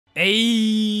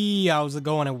Hey, how's it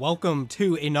going, and welcome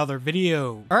to another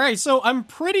video. Alright, so I'm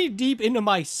pretty deep into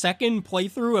my second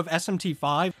playthrough of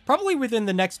SMT5. Probably within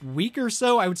the next week or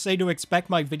so, I would say to expect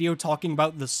my video talking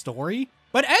about the story.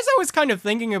 But as I was kind of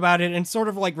thinking about it and sort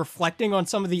of like reflecting on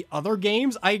some of the other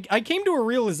games, I came to a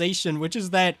realization, which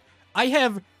is that I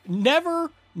have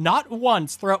never, not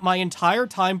once throughout my entire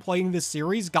time playing this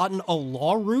series, gotten a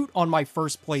law route on my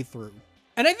first playthrough.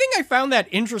 And I think I found that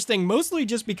interesting mostly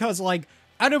just because, like,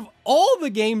 out of all the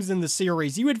games in the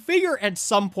series, you would figure at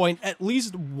some point, at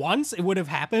least once, it would have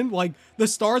happened. Like, the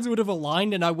stars would have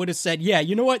aligned and I would have said, yeah,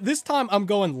 you know what, this time I'm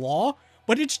going law,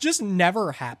 but it's just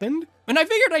never happened. And I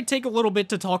figured I'd take a little bit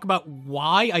to talk about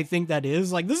why I think that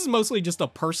is. Like, this is mostly just a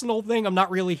personal thing. I'm not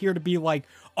really here to be like,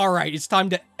 alright, it's time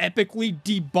to epically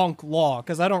debunk law,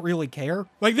 because I don't really care.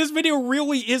 Like, this video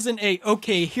really isn't a,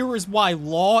 okay, here is why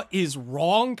law is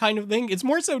wrong kind of thing. It's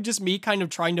more so just me kind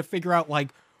of trying to figure out, like,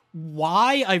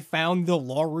 why I found the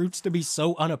law routes to be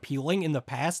so unappealing in the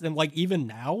past and like even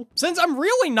now. Since I'm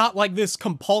really not like this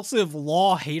compulsive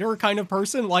law hater kind of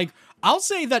person, like I'll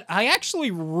say that I actually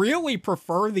really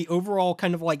prefer the overall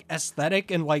kind of like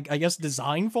aesthetic and like I guess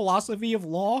design philosophy of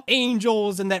law.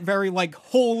 Angels and that very like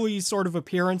holy sort of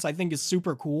appearance I think is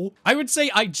super cool. I would say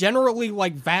I generally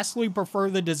like vastly prefer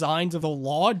the designs of the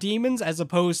law demons as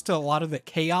opposed to a lot of the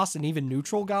chaos and even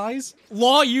neutral guys.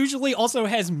 Law usually also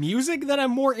has music that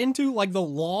I'm more into, like the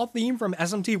law theme from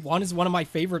SMT1 is one of my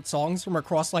favorite songs from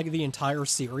across like the entire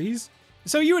series.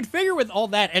 So you would figure with all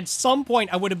that, at some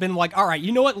point I would have been like, alright,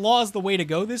 you know what, law is the way to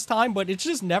go this time, but it's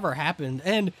just never happened.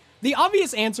 And the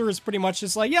obvious answer is pretty much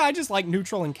just like, yeah, I just like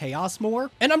neutral and chaos more.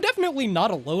 And I'm definitely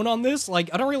not alone on this, like,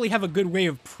 I don't really have a good way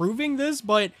of proving this,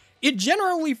 but it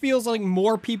generally feels like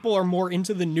more people are more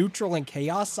into the neutral and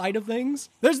chaos side of things.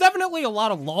 There's definitely a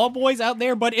lot of law boys out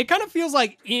there, but it kind of feels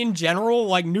like, in general,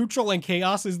 like, neutral and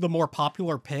chaos is the more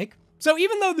popular pick. So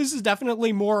even though this is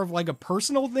definitely more of like a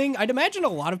personal thing, I'd imagine a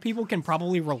lot of people can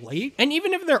probably relate. And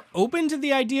even if they're open to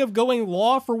the idea of going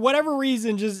law, for whatever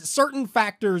reason, just certain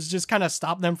factors just kind of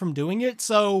stop them from doing it.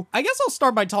 So I guess I'll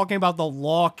start by talking about the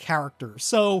law character.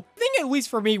 So I think, at least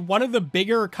for me, one of the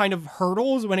bigger kind of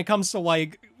hurdles when it comes to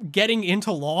like getting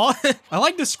into law, I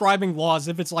like describing law as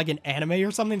if it's like an anime or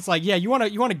something. It's like, yeah, you want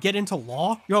to get into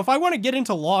law? If I want to get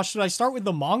into law, should I start with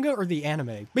the manga or the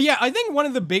anime? But yeah, I think one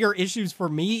of the bigger issues for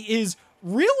me is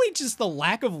really just the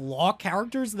lack of law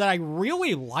characters that I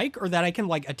really like or that I can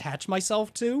like attach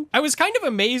myself to. I was kind of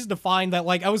amazed to find that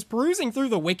like I was perusing through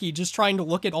the wiki just trying to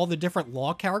look at all the different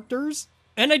law characters,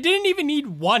 and I didn't even need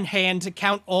one hand to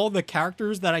count all the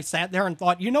characters that I sat there and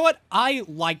thought, you know what, I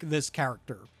like this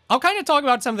character. I'll kind of talk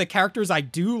about some of the characters I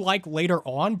do like later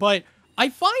on, but I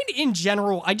find in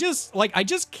general, I just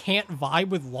can't vibe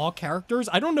with law characters.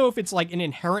 I don't know if it's like an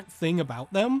inherent thing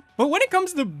about them, but when it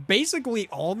comes to basically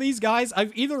all these guys,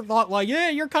 I've either thought like, yeah,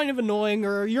 you're kind of annoying,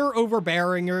 or you're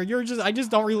overbearing, or I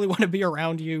just don't really want to be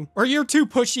around you, or you're too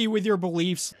pushy with your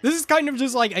beliefs. This is kind of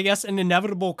just like, I guess, an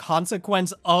inevitable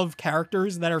consequence of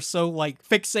characters that are so like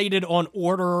fixated on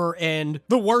order and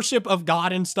the worship of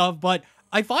God and stuff, but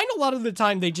I find a lot of the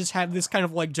time they just have this kind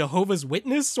of like Jehovah's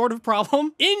Witness sort of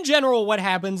problem. In general, what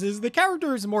happens is the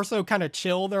character is more so kind of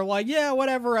chill. They're like, yeah,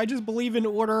 whatever, I just believe in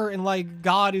order and like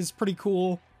God is pretty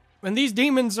cool. And these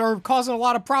demons are causing a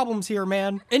lot of problems here,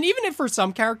 man. And even if for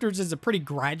some characters it's a pretty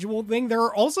gradual thing, there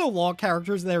are also law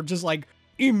characters that are just like,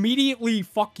 immediately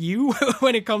fuck you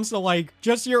when it comes to like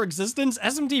just your existence.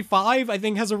 SMT5 I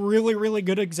think has a really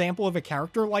good example of a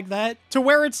character like that, to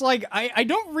where it's like I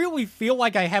don't really feel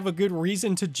like I have a good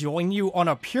reason to join you on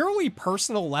a purely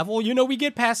personal level. You know, we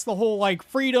get past the whole like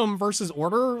freedom versus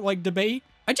order like debate.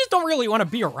 I just don't really want to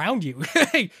be around you.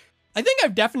 I think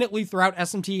I've definitely throughout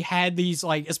SMT had these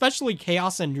like, especially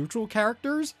chaos and neutral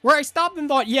characters, where I stopped and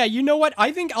thought, yeah, you know what?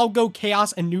 I think I'll go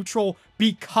chaos and neutral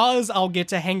because I'll get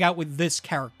to hang out with this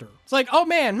character. It's like, oh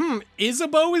man,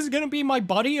 Isabeau is gonna be my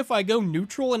buddy if I go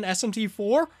neutral in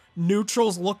SMT4?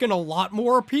 Neutral's looking a lot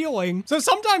more appealing. So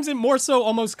sometimes it more so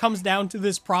almost comes down to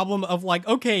this problem of like,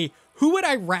 okay, who would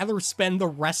I rather spend the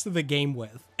rest of the game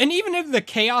with? And even if the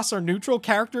chaos or neutral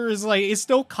character is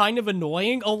still kind of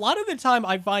annoying, a lot of the time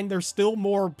I find they're still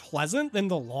more pleasant than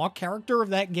the law character of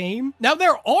that game. Now,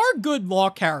 there are good law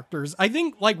characters. I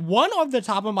think like one off the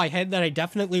top of my head that I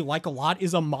definitely like a lot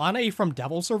is Amane from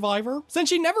Devil Survivor. Since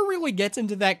she never really gets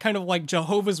into that kind of like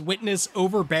Jehovah's Witness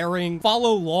overbearing,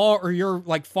 follow law or you're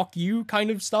like fuck you kind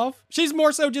of stuff. She's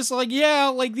more so just like, yeah,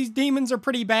 like these demons are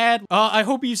pretty bad. I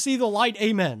hope you see the light,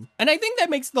 amen. And I think that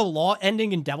makes the law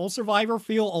ending in Devil Survivor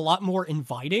feel a lot more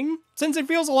inviting, since it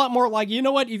feels a lot more like, you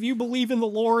know what, if you believe in the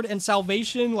Lord and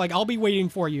salvation, like, I'll be waiting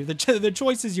for you. The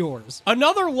choice is yours.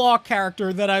 Another law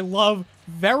character that I love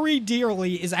very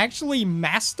dearly is actually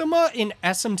Mastema in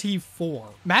SMT4.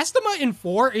 Mastema in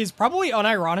 4 is probably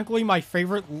unironically my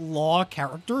favorite law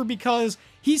character because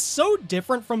he's so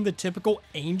different from the typical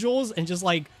angels and just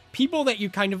like people that you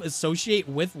kind of associate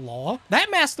with law. That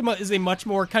Mastema is a much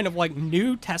more kind of like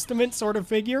New Testament sort of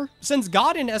figure, since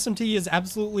God in SMT is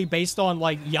absolutely based on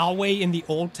like Yahweh in the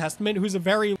Old Testament, who's a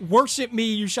very worship me,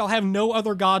 you shall have no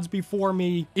other gods before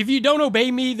me. If you don't obey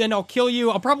me, then I'll kill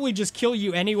you. I'll probably just kill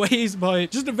you anyways,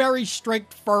 but just a very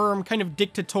strict, firm, kind of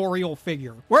dictatorial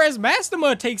figure. Whereas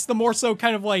Mastema takes the more so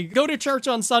kind of like, go to church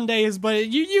on Sundays, but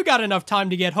you got enough time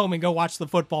to get home and go watch the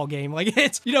football game. Like,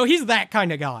 it's, you know, he's that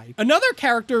kind of guy. Another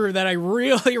character that I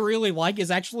really like is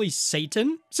actually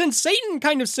Satan. Since Satan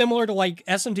kind of similar to like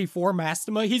SMT4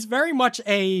 Mastema, he's very much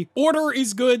a order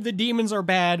is good, the demons are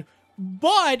bad,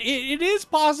 but it is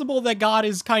possible that God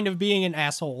is kind of being an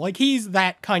asshole. Like, he's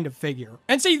that kind of figure.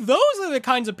 And see, those are the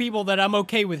kinds of people that I'm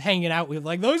okay with hanging out with.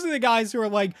 Like, those are the guys who are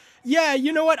like, yeah,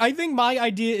 you know what? I think my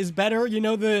idea is better. You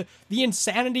know, the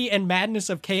insanity and madness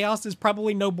of chaos is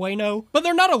probably no bueno, but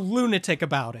they're not a lunatic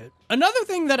about it. Another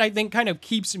thing that I think kind of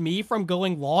keeps me from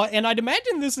going law, and I'd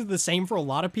imagine this is the same for a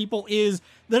lot of people, is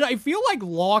that I feel like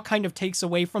law kind of takes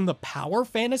away from the power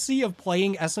fantasy of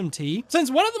playing SMT.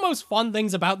 Since one of the most fun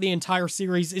things about the entire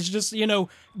series is just, you know,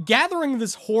 gathering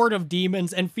this horde of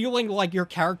demons and feeling like your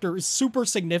character is super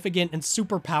significant and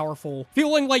super powerful.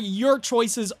 Feeling like your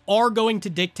choices are going to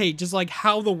dictate just like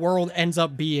how the world ends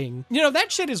up being. You know,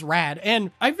 that shit is rad.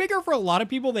 And I figure for a lot of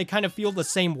people, they kind of feel the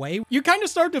same way. You kind of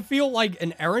start to feel like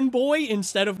an errand boy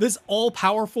instead of this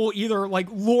all-powerful either like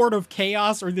Lord of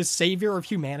Chaos or this savior of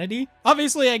humanity.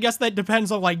 Obviously, I guess that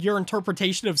depends on like your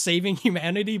interpretation of saving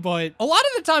humanity, but a lot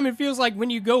of the time it feels like when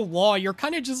you go law, you're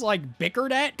kind of just like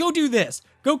bickered at, go do this.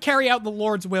 Go carry out the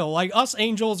Lord's will. Like, us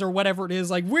angels or whatever it is,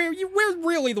 like, we're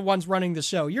really the ones running the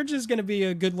show. You're just gonna be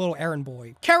a good little errand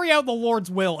boy. Carry out the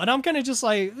Lord's will. And I'm gonna just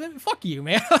like, fuck you,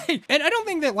 man. And I don't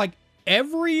think that, like,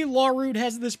 every law route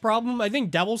has this problem. I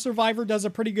think Devil Survivor does a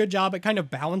pretty good job at kind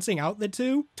of balancing out the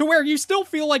two, to where you still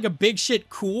feel like a big shit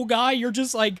cool guy. You're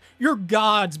just like, you're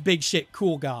God's big shit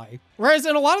cool guy. Whereas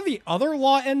in a lot of the other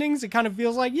law endings, it kind of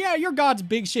feels like, yeah, you're God's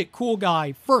big shit cool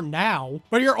guy for now,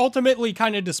 but you're ultimately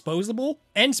kind of disposable.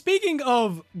 And speaking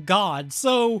of God,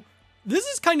 so this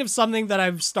is kind of something that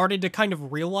I've started to kind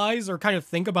of realize or kind of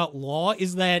think about law,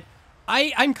 is that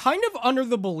I'm kind of under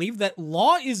the belief that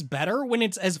law is better when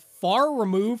it's as far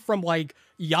removed from like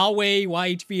Yahweh,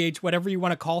 YHVH, whatever you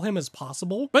want to call him, as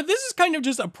possible. But this is kind of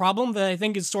just a problem that I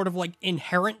think is sort of like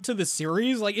inherent to the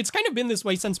series. Like, it's kind of been this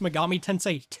way since Megami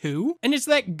Tensei 2. And it's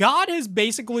that God has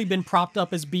basically been propped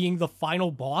up as being the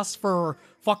final boss for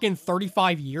fucking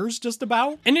 35 years just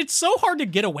about. And it's so hard to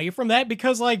get away from that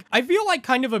because, like, I feel like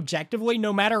kind of objectively,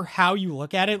 no matter how you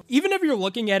look at it, even if you're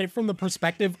looking at it from the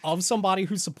perspective of somebody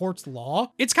who supports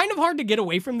law, it's kind of hard to get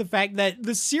away from the fact that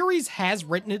the series has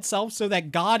written itself so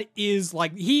that God is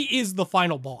like, he is the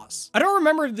final boss. I don't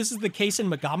remember if this is the case in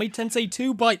Megami Tensei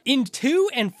 2, but in 2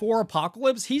 and 4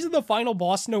 Apocalypse, he's the final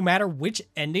boss no matter which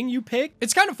ending you pick.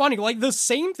 It's kind of funny, like the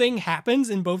same thing happens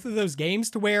in both of those games,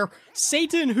 to where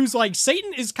Satan, who's like,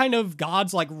 Satan is kind of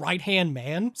God's like right-hand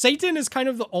man. Satan is kind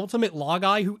of the ultimate law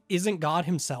guy who isn't God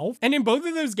himself. And in both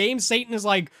of those games, Satan is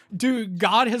like, dude,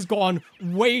 God has gone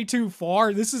way too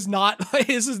far. This is not,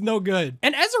 this is no good.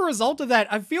 And as a result of that,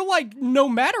 I feel like no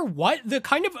matter what, the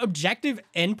kind of objective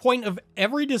endpoint of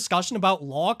every discussion about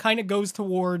law kind of goes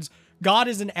towards God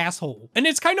is an asshole. And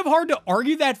it's kind of hard to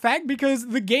argue that fact because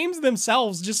the games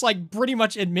themselves just like pretty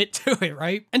much admit to it,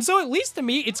 right? And so at least to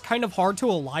me, it's kind of hard to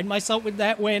align myself with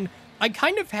that when I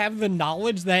kind of have the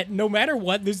knowledge that no matter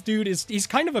what, this dude is, he's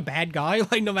kind of a bad guy,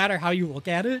 like no matter how you look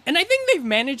at it. And I think they've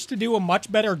managed to do a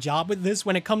much better job with this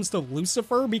when it comes to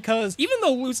Lucifer, because even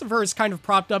though Lucifer is kind of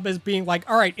propped up as being like,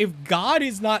 all right, if God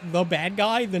is not the bad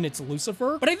guy, then it's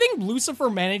Lucifer. But I think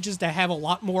Lucifer manages to have a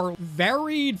lot more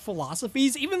varied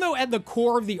philosophies, even though at the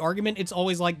core of the argument, it's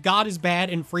always like God is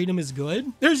bad and freedom is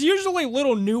good. There's usually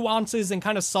little nuances and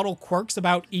kind of subtle quirks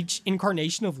about each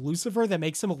incarnation of Lucifer that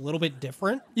makes him a little bit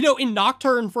different. You know, in in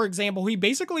Nocturne, for example, he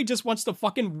basically just wants to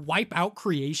fucking wipe out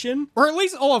creation, or at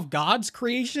least all of God's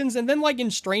creations. And then like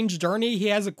in Strange Journey, he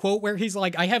has a quote where he's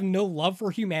like, I have no love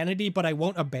for humanity, but I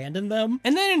won't abandon them.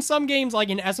 And then in some games, like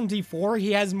in SMT4,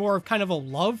 he has more of kind of a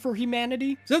love for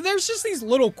humanity. So there's just these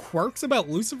little quirks about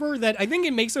Lucifer that I think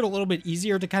it makes it a little bit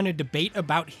easier to kind of debate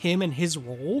about him and his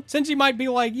role. Since you might be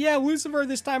like, yeah, Lucifer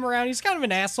this time around, he's kind of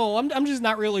an asshole. I'm just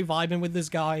not really vibing with this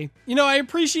guy. You know, I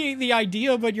appreciate the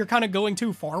idea, but you're kind of going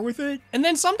too far with it. And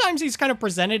then sometimes he's kind of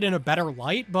presented in a better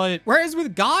light, but whereas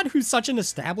with God, who's such an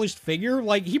established figure,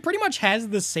 like he pretty much has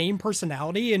the same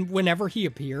personality and whenever he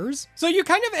appears. So you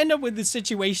kind of end up with this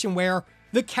situation where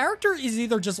the character is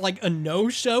either just like a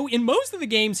no-show. In most of the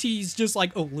games, he's just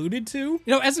like alluded to. You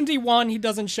know, SMT1, he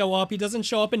doesn't show up. He doesn't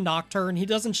show up in Nocturne. He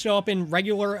doesn't show up in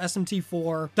regular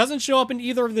SMT4. Doesn't show up in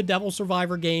either of the Devil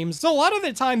Survivor games. So a lot of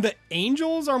the time, the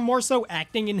angels are more so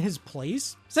acting in his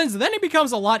place. Since then it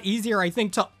becomes a lot easier, I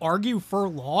think, to argue for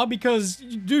Law because,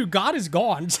 dude, God is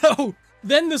gone. So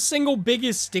then the single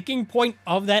biggest sticking point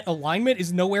of that alignment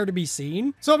is nowhere to be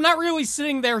seen. So I'm not really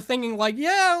sitting there thinking like,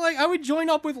 yeah, like I would join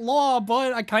up with Law,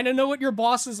 but I kind of know what your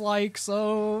boss is like,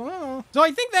 so... So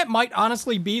I think that might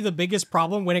honestly be the biggest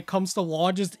problem when it comes to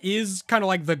Law, just is kind of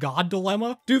like the God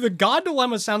dilemma. Dude, the God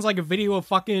dilemma sounds like a video of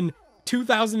fucking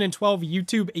 2012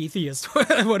 YouTube atheist would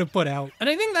have put out. And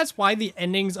I think that's why the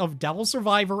endings of Devil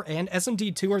Survivor and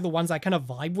SMT2 are the ones I kind of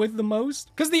vibe with the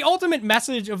most. Because the ultimate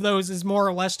message of those is more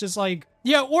or less just like,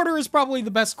 yeah, order is probably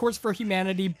the best course for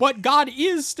humanity, but God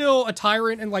is still a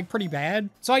tyrant and like pretty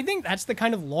bad. So I think that's the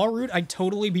kind of Law route I'd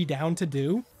totally be down to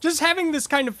do. Just having this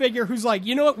kind of figure who's like,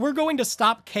 you know what, we're going to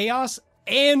stop chaos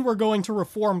and we're going to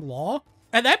reform Law.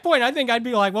 At that point, I think I'd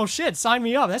be like, well, shit, sign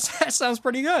me up. That sounds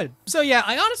pretty good. So yeah,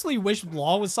 I honestly wish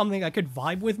Law was something I could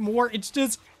vibe with more. It's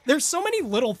just, there's so many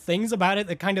little things about it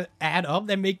that kind of add up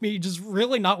that make me just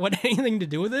really not want anything to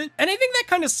do with it. And I think that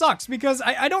kind of sucks because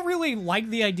I don't really like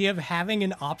the idea of having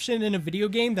an option in a video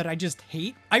game that I just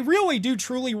hate. I really do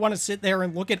truly want to sit there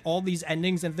and look at all these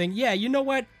endings and think, yeah, you know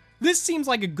what? This seems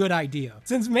like a good idea.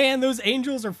 Since, man, those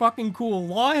angels are fucking cool.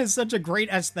 Law has such a great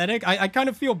aesthetic. I kind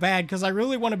of feel bad because I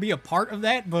really want to be a part of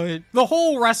that, but the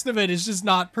whole rest of it is just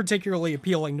not particularly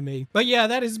appealing to me. But yeah,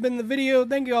 that has been the video.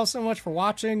 Thank you all so much for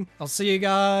watching. I'll see you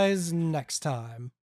guys next time.